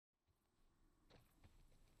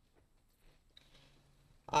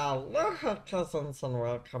Aloha cousins and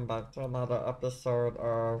welcome back to another episode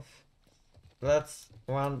of Let's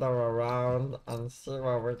Wander Around and see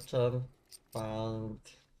what we can find.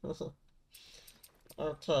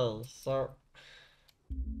 Okay, so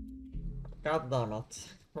god damn it.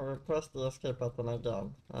 We press the escape button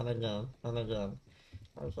again and again and again.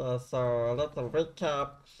 Okay, so a little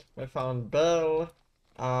recap. We found Bill.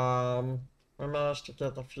 Um we managed to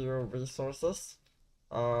get a few resources.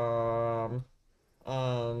 Um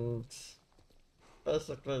and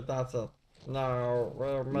basically, that's it. Now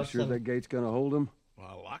we're You sure that making. gate's gonna hold him? Well,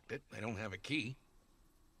 I locked it. They don't have a key.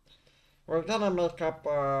 We're gonna make up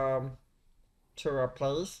to a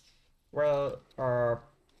place where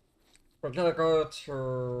we're gonna go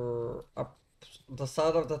to the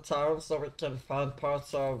side of the town so we can find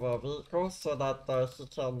parts of a vehicle so that he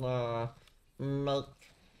can make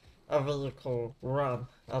a vehicle run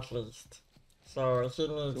at least. So he So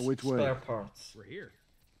needs which way? spare parts. We're here.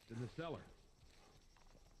 In the cellar.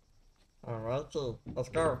 Alrighty, let's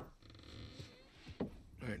go. All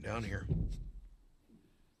right, down here.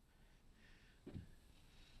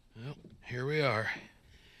 Well, here we are.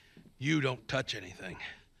 You don't touch anything.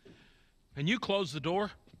 And you close the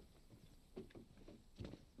door?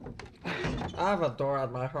 I have a door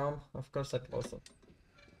at my home. Of course I close it.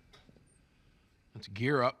 Let's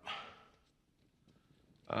gear up.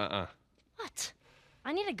 What?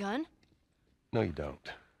 I need a gun. No, you don't.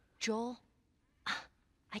 Joel,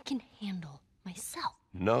 I can handle myself.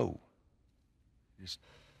 No. Just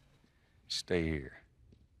stay here.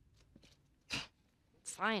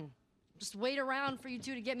 Fine. Just wait around for you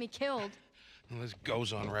two to get me killed. Well, this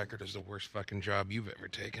goes on record as the worst fucking job you've ever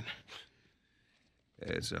taken.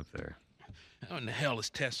 It's up there. How in the hell is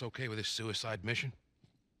Tess okay with this suicide mission?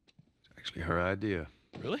 It's actually her idea.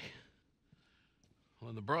 Really?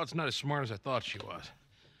 Well, the broad's not as smart as I thought she was.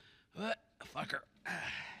 But, fuck her.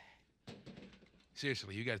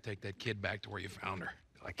 Seriously, you gotta take that kid back to where you found her.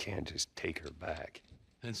 I can't just take her back.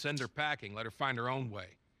 Then send her packing, let her find her own way.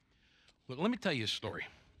 Look, let me tell you a story.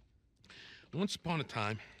 Once upon a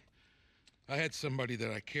time, I had somebody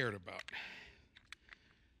that I cared about.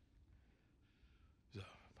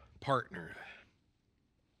 A partner.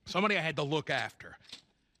 Somebody I had to look after.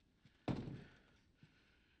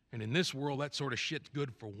 And in this world, that sort of shit's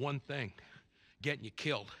good for one thing. Getting you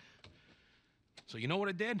killed. So you know what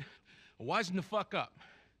I did? I wisened the fuck up.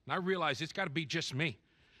 And I realized it's gotta be just me.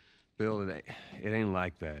 Bill, it ain't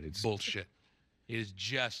like that. It's Bullshit. It is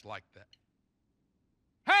just like that.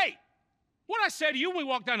 Hey! What'd I say to you when we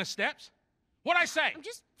walked down the steps? What'd I say? I'm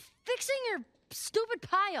just fixing your stupid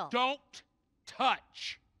pile. Don't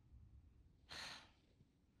touch.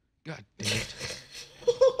 God damn it.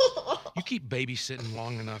 You keep babysitting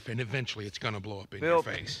long enough and eventually it's gonna blow up in your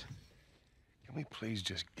Bill. face. Can we please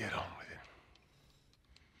just get on with it?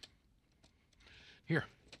 Here.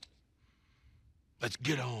 Let's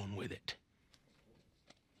get on with it.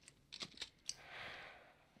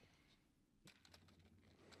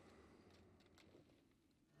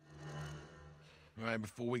 All right,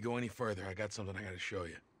 before we go any further, I got something I gotta show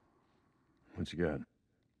you. what you got?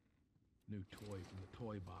 New toy from the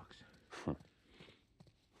toy box.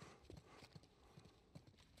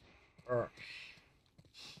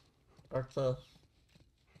 Okay.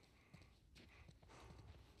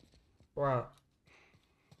 What?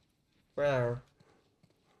 Where?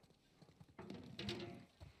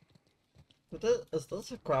 Is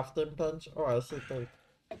this a crafting bench? Oh, I see things.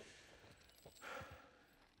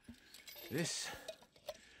 This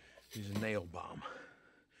is a nail bomb.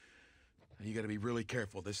 And you gotta be really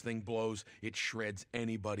careful. This thing blows, it shreds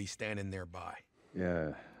anybody standing nearby.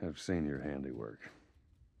 Yeah, I've seen your handiwork.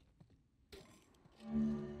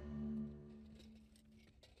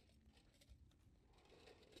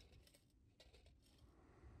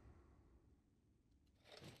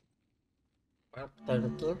 Well,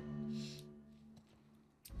 thank you.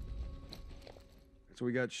 So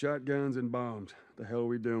we got shotguns and bombs. The hell are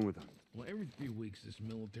we doing with them? Well, every few weeks, this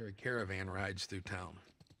military caravan rides through town.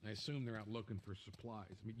 I assume they're out looking for supplies.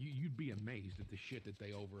 I mean, you'd be amazed at the shit that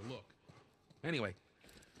they overlook. Anyway,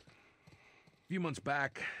 a few months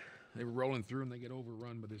back, they were rolling through and they get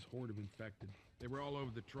overrun by this horde of infected. They were all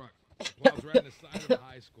over the truck. Plows right in the side of the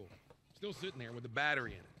high school. Still sitting there with a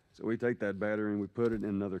battery in it. So we take that battery and we put it in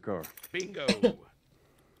another car. Bingo!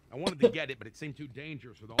 I wanted to get it, but it seemed too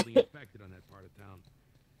dangerous with all the infected on that part of town.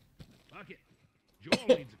 Fuck it.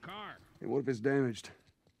 Joel needs a car. Hey, what if it's damaged?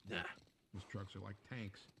 Nah, those trucks are like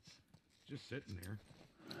tanks. Just sitting there.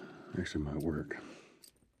 Actually might work.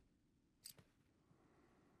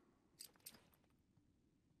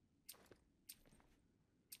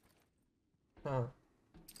 Huh.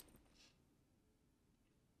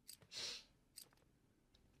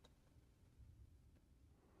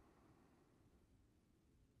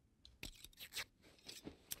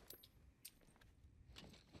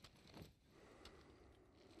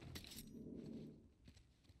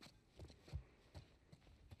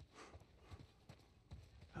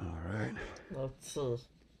 Let's see.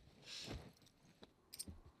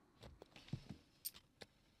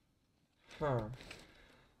 Huh.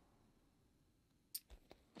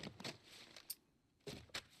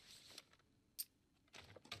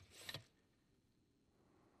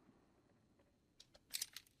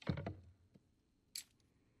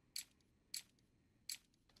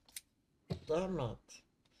 Damn it.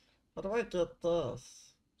 How do I get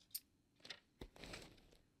this?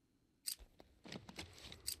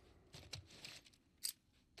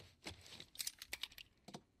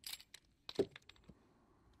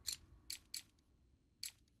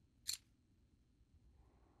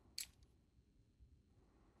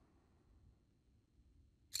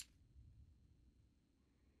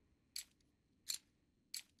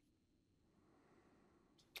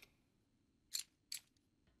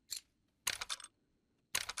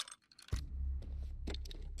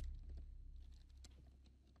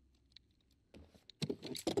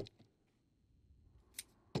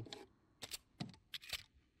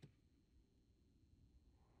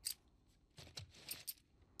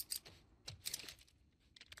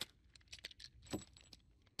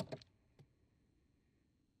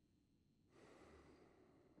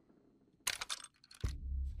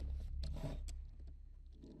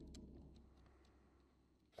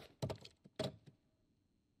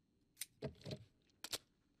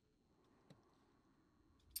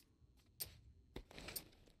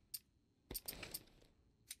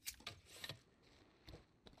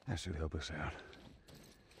 That should help us out.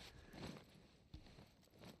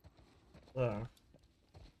 Yeah.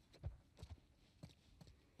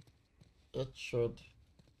 It should.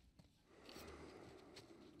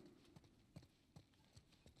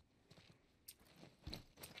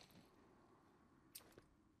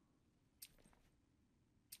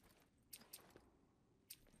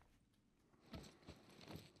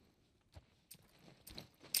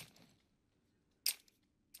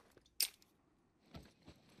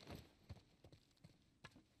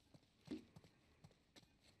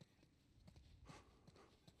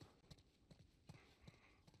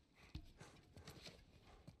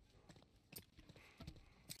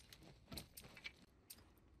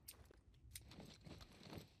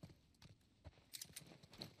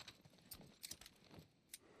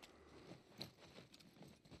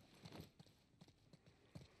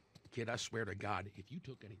 Kid, I swear to God, if you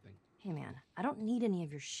took anything... Hey, man, I don't need any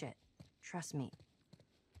of your shit. Trust me.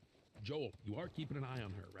 Joel, you are keeping an eye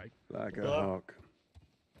on her, right? Like a Yeah. hawk.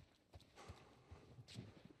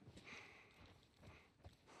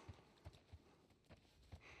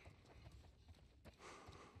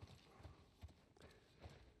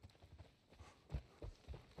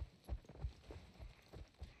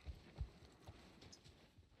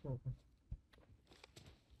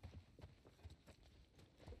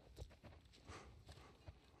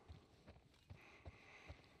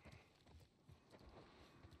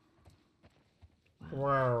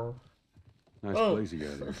 Wow. Nice Oh. place you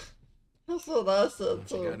got here. That's what I said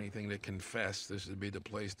If you got too. anything to confess, this would be the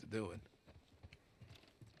place to do it.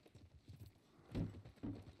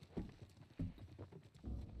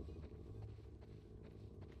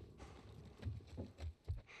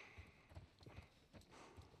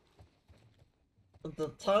 The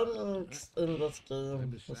timings in this game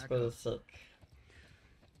Time to is sack pretty up. sick.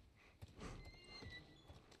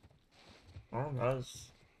 Oh,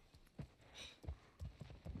 nice.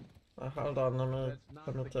 Hold on, let That's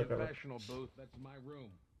not me the take a look. confessional booth, that's my room.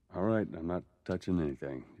 All right, I'm not touching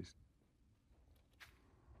anything. Just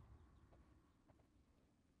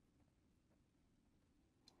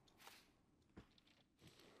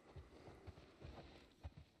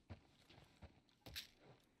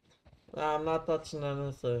No, I'm not touching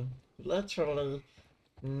anything. Literally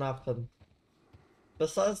nothing.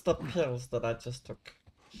 Besides the pills that I just took.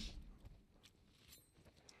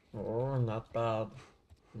 Oh, not bad.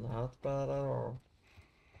 Not bad at all.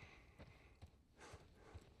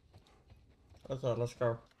 Okay, let's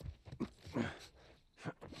go.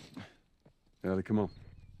 Ellie, come on.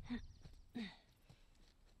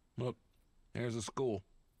 Look, there's a school.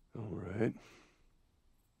 All right.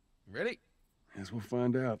 Ready? Guess we'll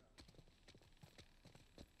find out.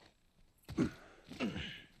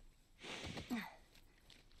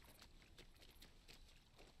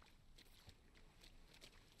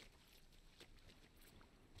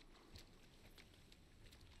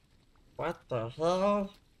 What the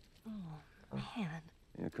hell? Oh, man.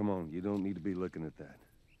 Yeah, come on. You don't need to be looking at that.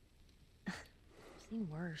 Seen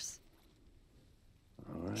worse.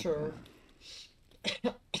 All right. Sure.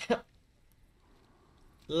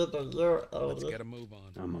 Either you're Let's Ellie. get a move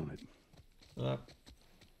on. I'm on it. Yep.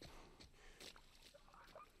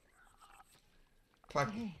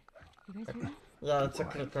 Fuck. Hey, You guys hear that? Yeah, it's a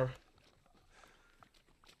clicker.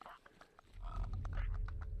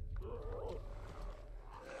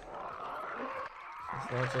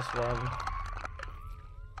 It's not just one.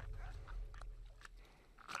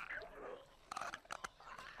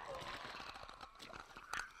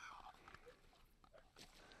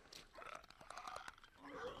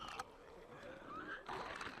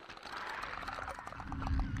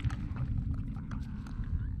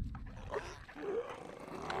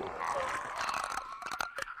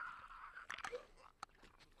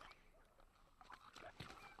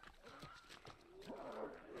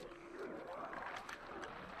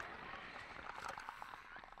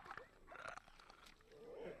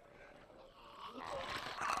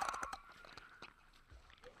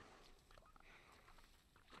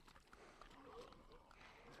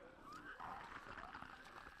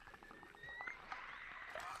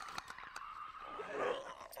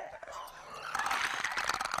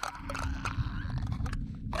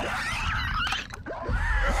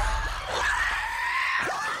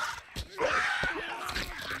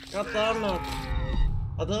 God damn it!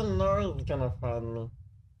 I didn't know he was gonna find me.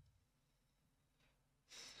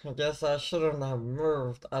 I guess I shouldn't have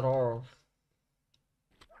moved at all.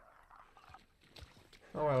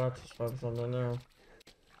 Oh well, let's just find something new.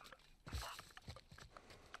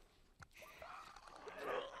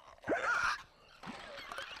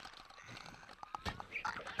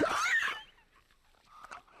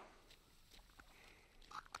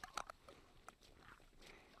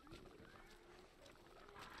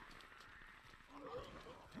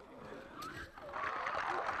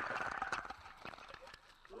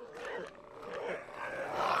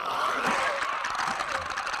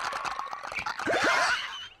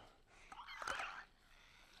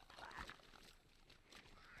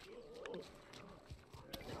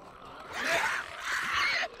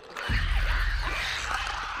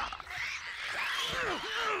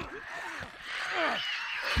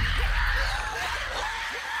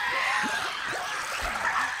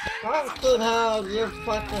 Fucking hell, you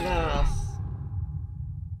fucking ass!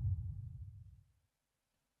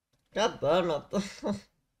 God damn it!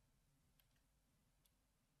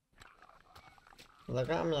 They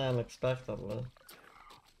got me unexpectedly.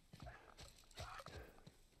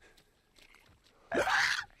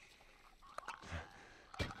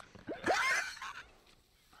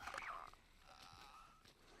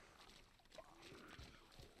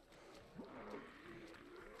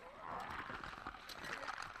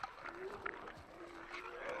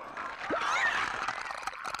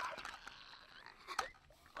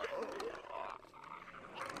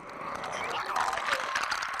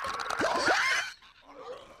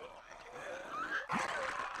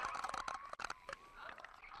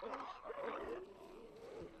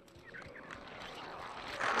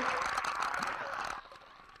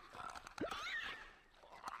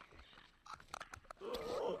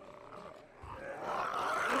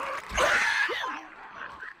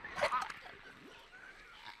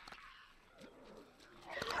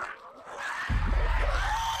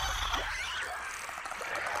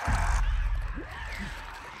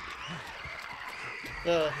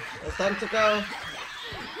 Yeah, it's time to go.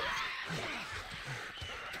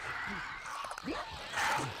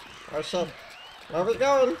 Oh shit. Where are we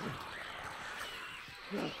going?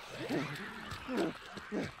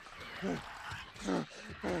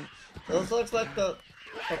 This looks like the...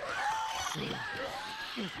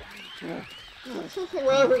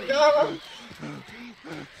 Where are we going?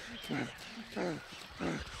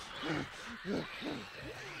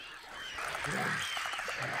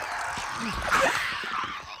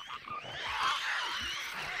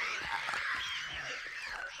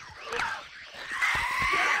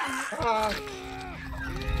 Ah.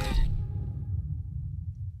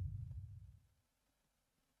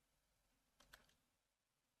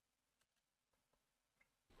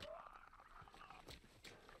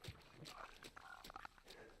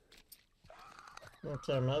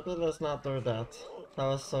 Okay, maybe let's not do that. That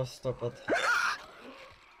was so stupid.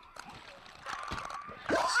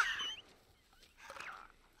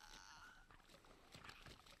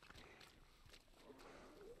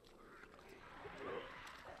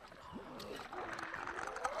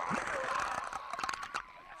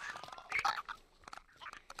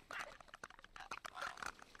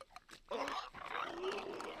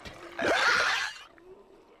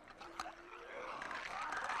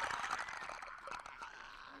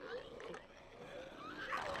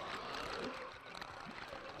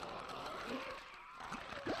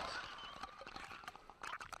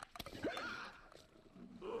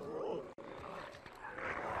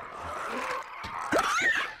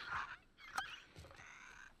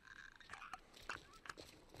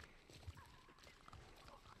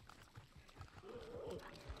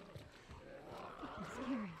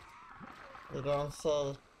 You don't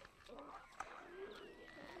say.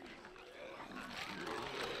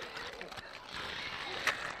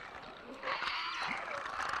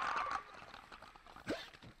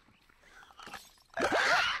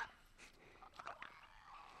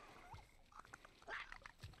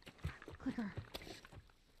 Clicker.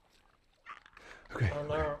 Okay. Oh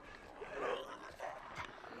no.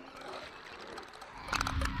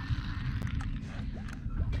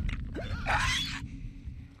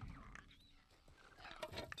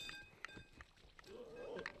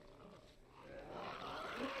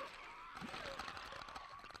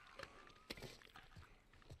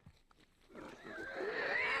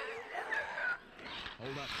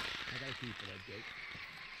 Hold up. I got a key for that gate.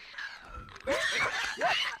 I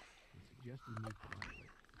suggest we move politely.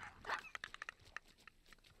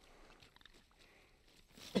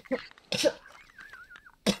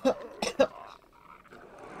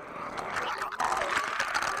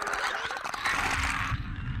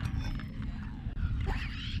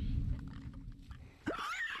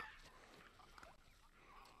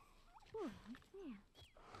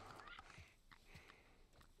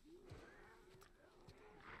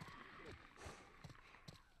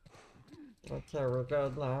 Okay, we're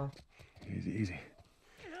good now. Easy, easy.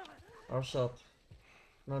 Oh shit.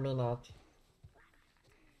 Maybe not.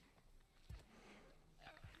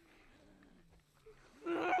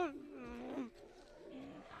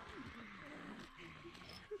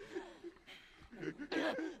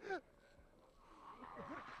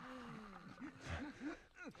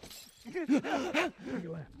 Where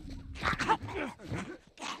you at?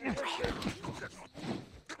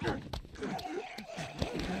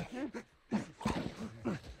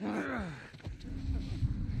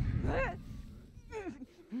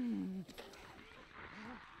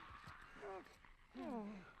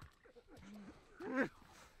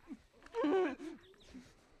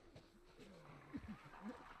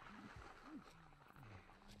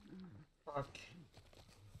 Fuck.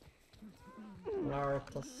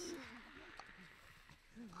 Narratus.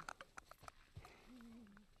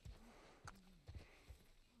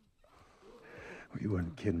 Well, you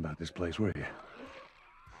weren't kidding about this place, were you?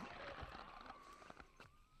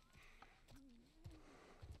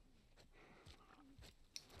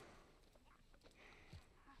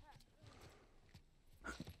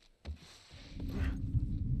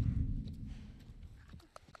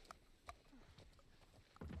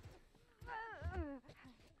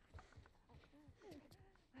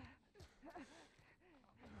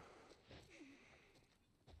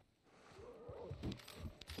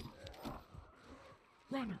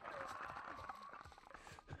 Run!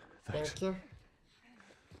 Thanks. Thank you.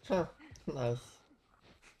 Huh. Nice.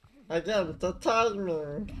 Again, the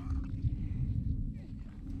timing.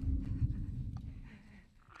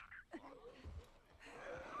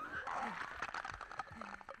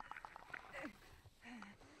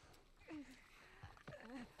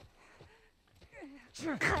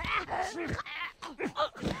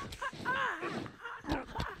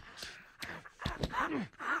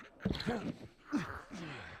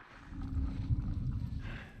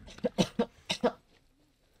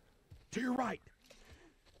 To your right.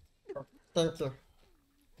 Thank you.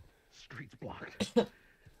 Street's blocked.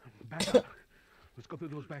 Back up. Let's go through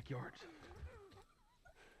those backyards.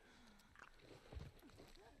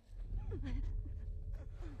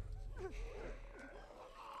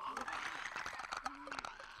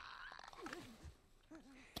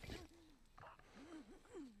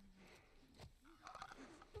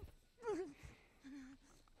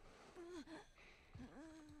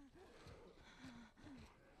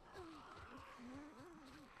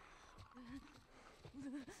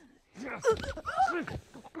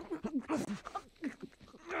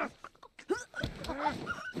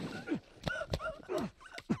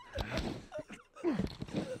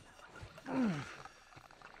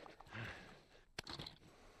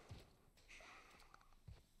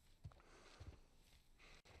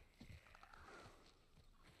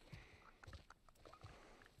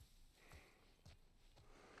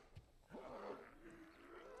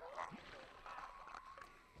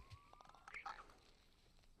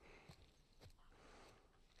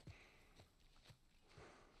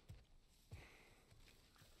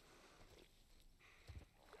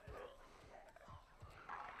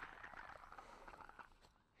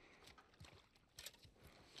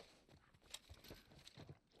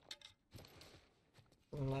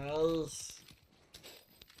 Nice.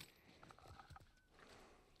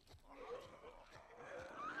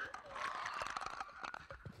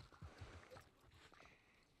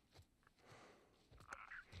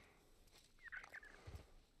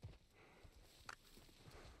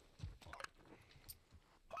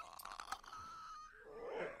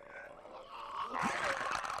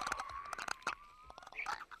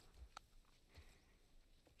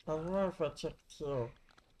 I don't know if I checked here.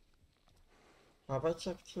 Have I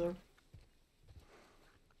checked here?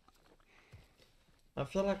 I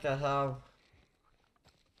feel like I have.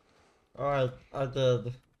 Oh, I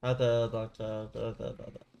did. I did. Okay, I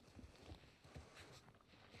did.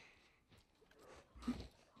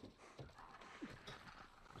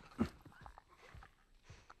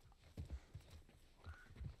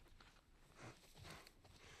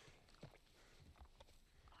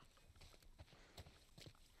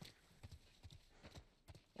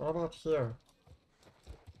 What about here?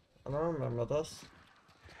 I don't remember this.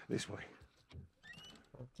 This way.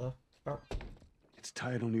 Okay. Oh, It's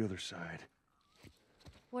tied on the other side.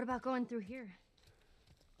 What about going through here?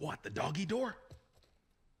 What, the doggy door?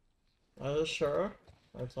 are you sure?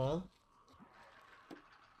 Okay.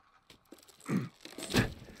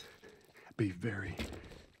 Be very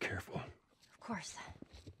careful. Of course.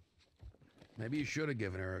 Maybe you should have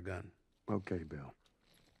given her a gun. Okay, Bill.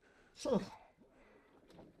 Hmm.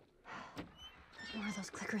 There's more of those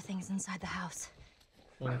clicker things inside the house.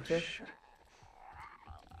 Thank you. Shit.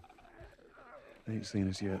 They ain't seen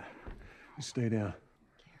us yet. You stay down.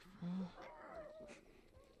 Careful.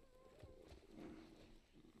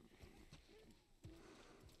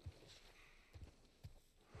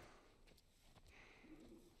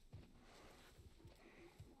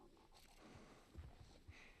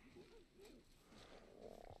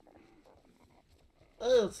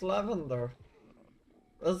 Hey, it's lavender.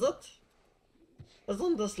 Is it?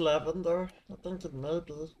 Isn't this lavender? I think it may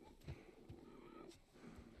be.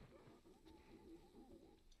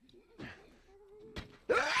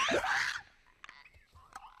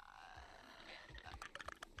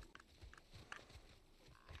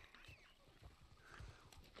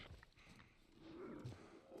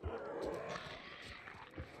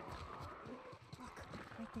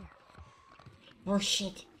 Right there. Oh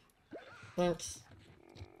shit. Thanks.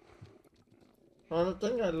 Only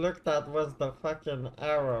thing I looked at was the fucking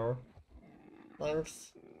arrow.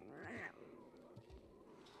 Thanks.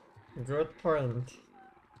 Good point.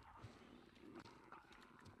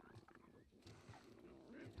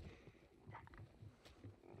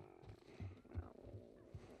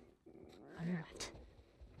 On your left.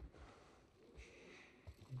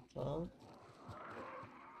 Okay.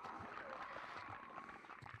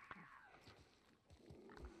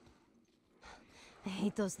 I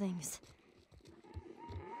hate those things.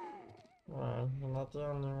 Well, you're not the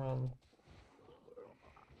only one.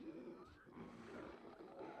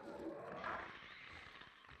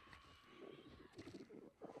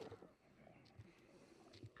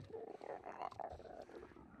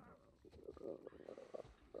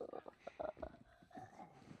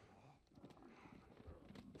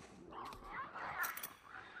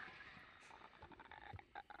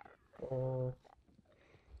 Oh.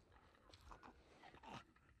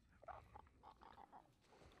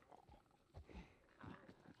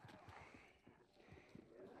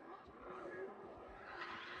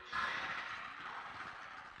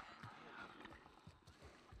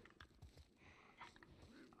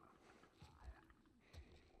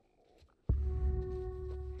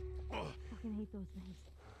 Fucking hate those things.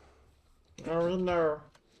 Oh, we know.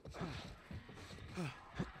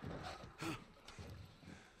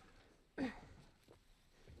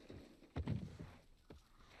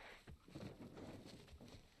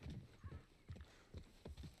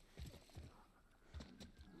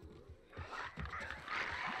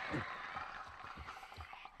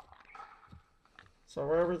 So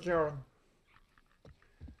where are we going?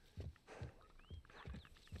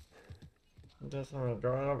 I guess we're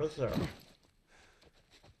going over here.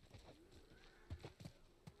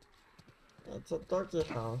 It's a doggy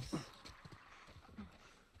house.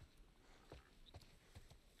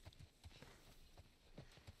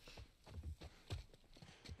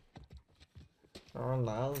 Oh,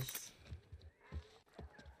 nice.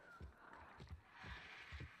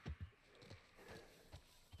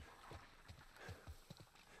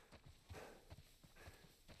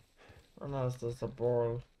 Oh, nice, there's a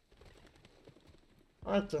ball.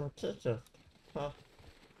 I can kick it. Huh.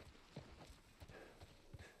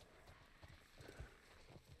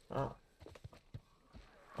 Oh.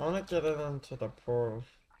 I wanna get it into the pool.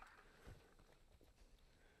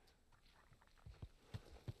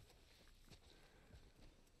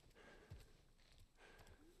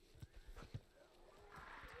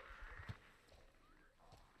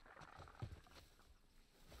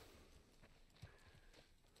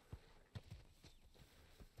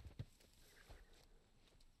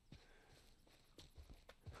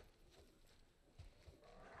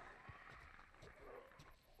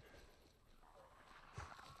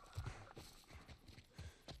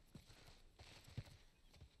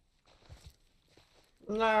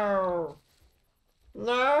 No!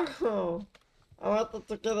 No! I wanted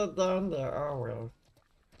to get it down there. Oh well.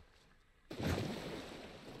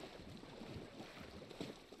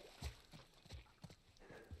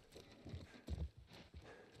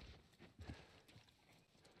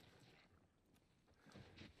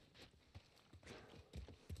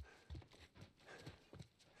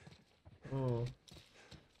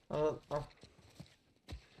 Oh.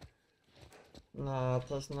 Nah,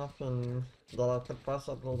 there's nothing that I could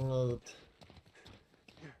possibly need.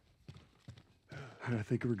 I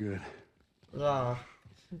think we're good. Yeah,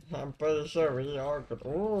 I'm pretty sure we are good.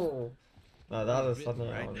 Ooh, now that is something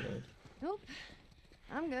I don't need. Nope.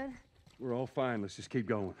 I'm good. We're all fine. Let's just keep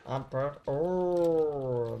going. I'm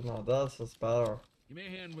oh, no, this is better. Give me a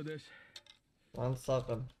hand with this. 1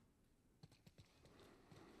 second.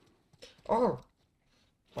 Oh,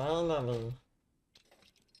 finally.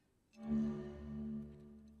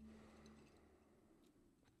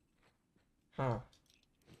 Huh.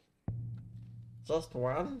 Just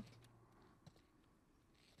one?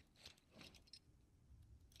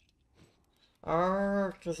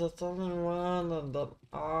 Oh, cause it's only one and then,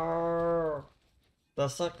 oh. The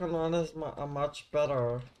second one is a much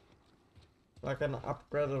better. Like an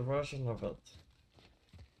upgraded version of it.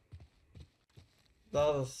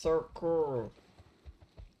 That is so cool.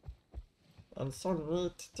 And so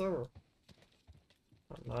neat too.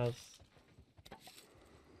 Oh, nice.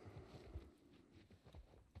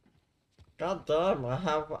 God damn, I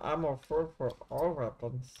have ammo full for all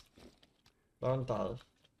weapons. Don't I?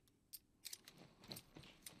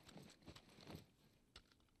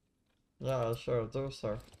 Yeah, I sure do,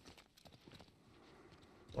 sir.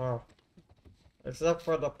 Oh. Except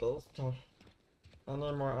for the pistol. I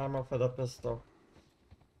need more ammo for the pistol.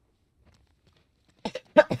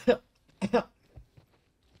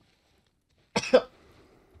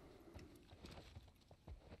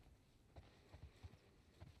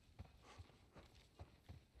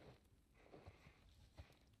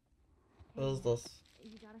 What is this?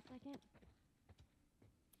 You got a second?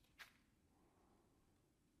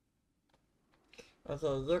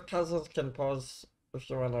 Okay, your cousins can pause if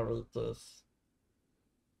you wanna read this.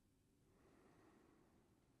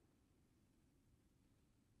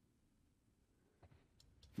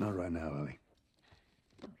 Not right now, Ellie.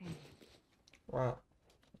 Okay. What?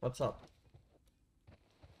 What's up?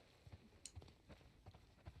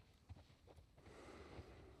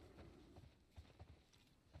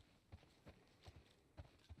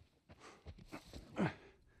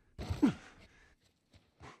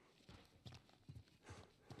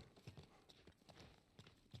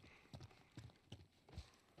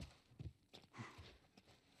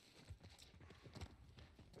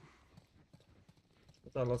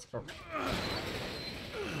 Okay, let's go.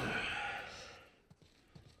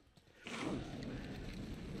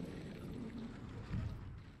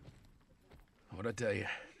 What'd I tell you?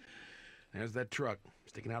 There's that truck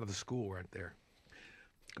sticking out of the school right there.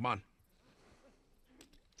 Come on.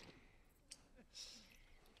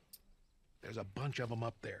 There's a bunch of them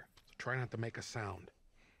up there. So try not to make a sound.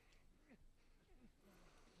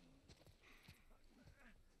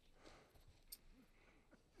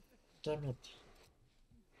 Damn it.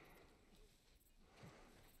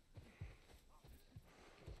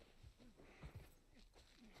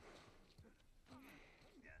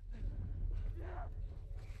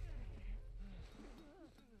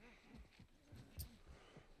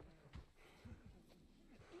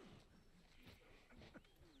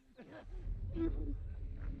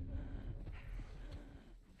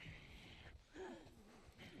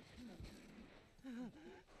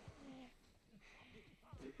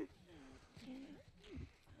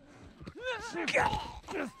 Okay.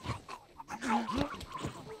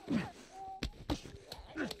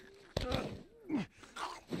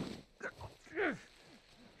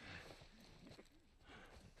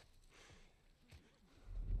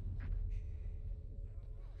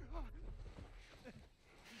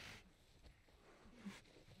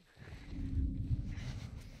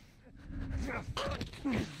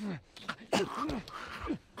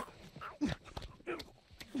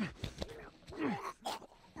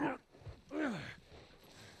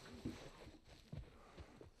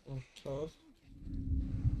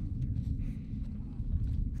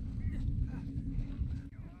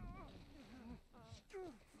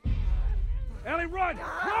 Ellie, run!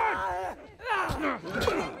 Run!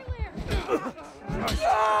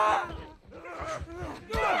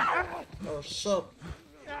 Oh shit.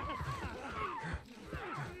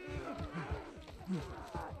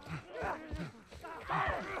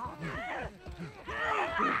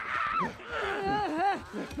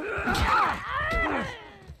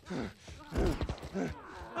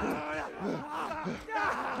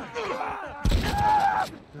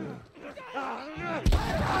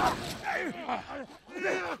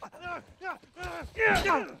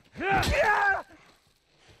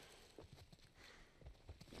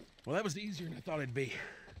 Well, that was easier than I thought it'd be.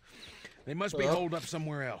 They must be Well. holed up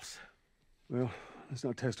somewhere else. Well, let's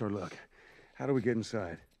not test our luck. How do we get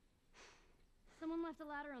inside? Someone left a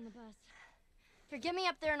ladder on the bus. Here, get me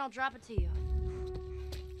up there and I'll drop it to you.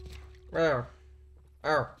 Where?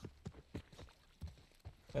 Oh.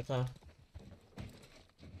 Okay.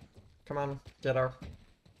 Come on, get her.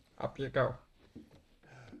 Up you go.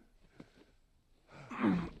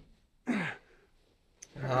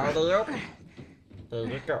 Howdy up. There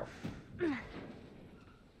you go.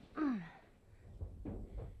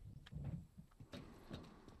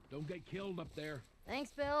 Don't get killed up there.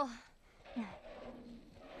 Thanks, Bill.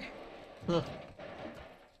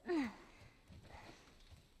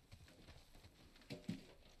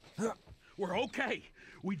 We're okay.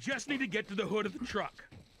 We just need to get to the hood of the truck.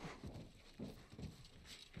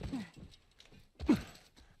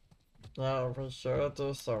 Yeah, we sure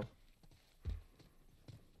do so.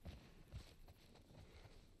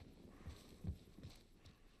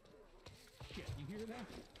 Shit, you hear that?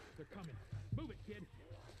 They're coming. Move it, kid.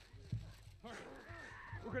 All right.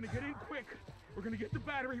 We're gonna get in quick. We're gonna get the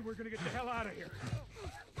battery. We're gonna get the hell out of here.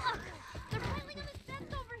 Look! They're piling on the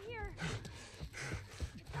steps over here!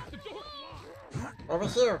 The door's locked. Over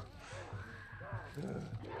here.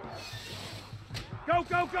 Go,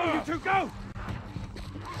 go, go, you two, go!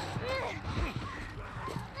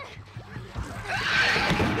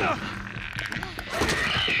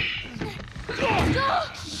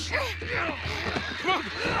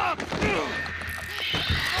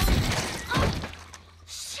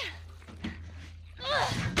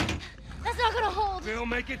 That's not gonna hold! Bill,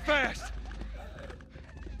 make it fast!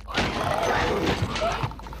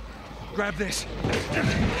 Grab this.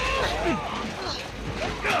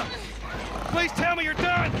 Please tell me you're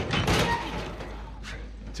done!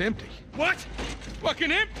 It's empty. What?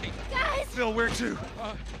 Fucking empty! Guys! Bill, where to?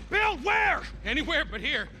 Bill, where? Anywhere but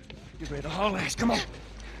here. Get ready to haul ass, come on.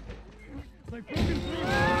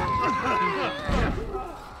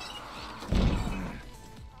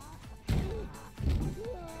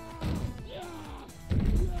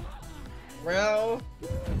 Well,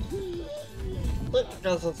 thank you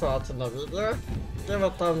guys for watching the video. Give a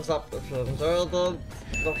thumbs up if you enjoyed it.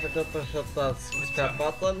 Don't forget to hit that subscribe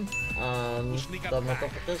button and the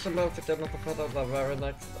notification bell to get notified of the very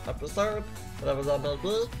next episode, whatever that may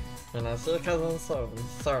be. And I'll see you guys soon.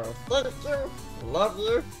 So, thank you, love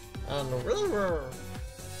you, and we will